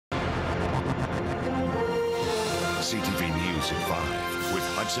News at 5 with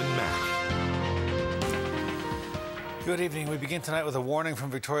Hudson Mack. Good evening. We begin tonight with a warning from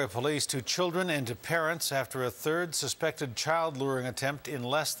Victoria Police to children and to parents after a third suspected child luring attempt in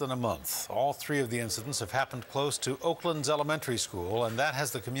less than a month. All three of the incidents have happened close to Oaklands Elementary School, and that has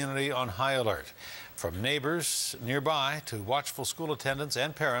the community on high alert. From neighbors nearby to watchful school attendants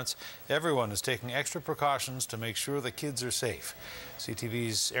and parents, everyone is taking extra precautions to make sure the kids are safe.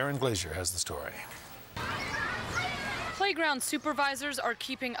 CTV's Aaron Glazier has the story. Playground supervisors are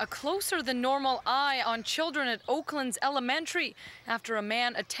keeping a closer than normal eye on children at Oaklands Elementary after a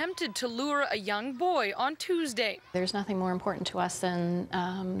man attempted to lure a young boy on Tuesday. There's nothing more important to us than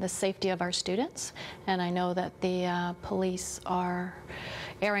the safety of our students, and I know that the police are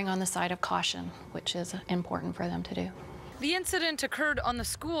erring on the side of caution, which is important for them to do. The incident occurred on the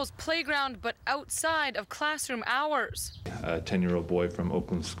school's playground, but outside of classroom hours. A 10-year-old boy from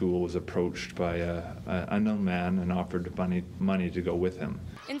Oakland School was approached by an unknown man and offered money to go with him.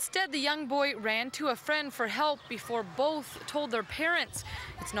 Instead, the young boy ran to a friend for help before both told their parents.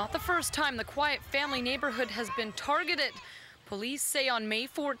 It's not the first time the quiet family neighborhood has been targeted. Police say on May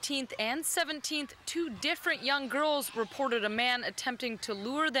 14th and 17th, two different young girls reported a man attempting to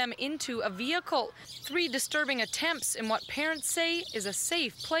lure them into a vehicle. Three disturbing attempts in what parents say is a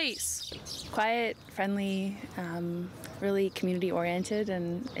safe place. Quiet, friendly, really community-oriented,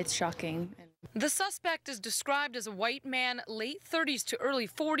 and it's shocking. The suspect is described as a white man, late 30s to early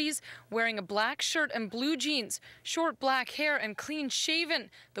 40s, wearing a black shirt and blue jeans, short black hair and clean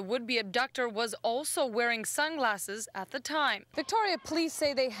shaven. The would-be abductor was also wearing sunglasses at the time. Victoria Police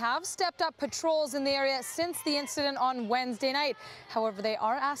say they have stepped up patrols in the area since the incident on Wednesday night. However, they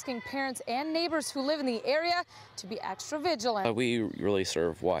are asking parents and neighbors who live in the area to be extra vigilant. We really sort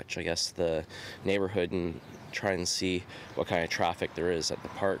of watch, I guess, the neighborhood and try and see what kind of traffic there is at the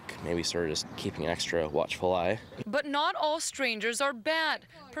park, maybe sort of just keeping an extra watchful eye. But not all strangers are bad.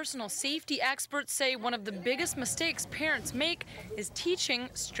 Personal safety experts say one of the biggest mistakes parents make is teaching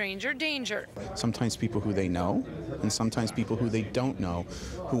stranger danger. Sometimes people who they know, and sometimes people who they don't know,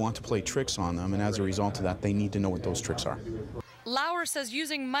 who want to play tricks on them, and as a result of that, they need to know what those tricks are. Lauer says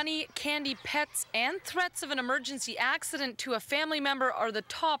using money, candy, pets, and threats of an emergency accident to a family member are the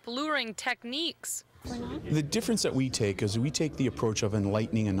top luring techniques. The difference that we take is we take the approach of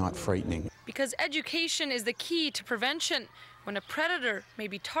enlightening and not frightening. Because education is the key to prevention when a predator may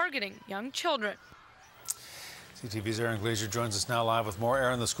be targeting young children. CTV's Aaron Glazier joins us now live with more.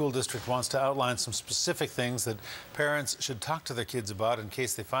 Aaron, the school district wants to outline some specific things that parents should talk to their kids about in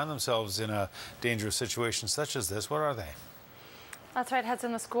case they find themselves in a dangerous situation such as this. What are they? That's right,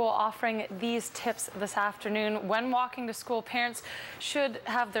 Hudson. The school offering these tips this afternoon. When walking to school, parents should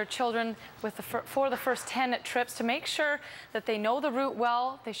have their children for the first 10 trips to make sure that they know the route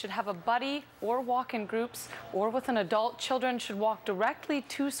well. They should have a buddy or walk in groups or with an adult. Children should walk directly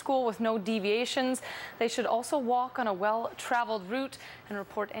to school with no deviations. They should also walk on a well-traveled route and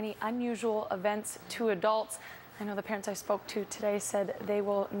report any unusual events to adults. I know the parents I spoke to today said they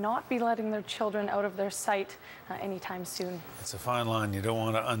will not be letting their children out of their sight anytime soon. It's a fine line. You don't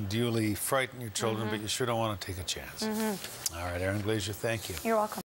want to unduly frighten your children, but you sure don't want to take a chance. All right, Aaron Glazier, thank you. You're welcome.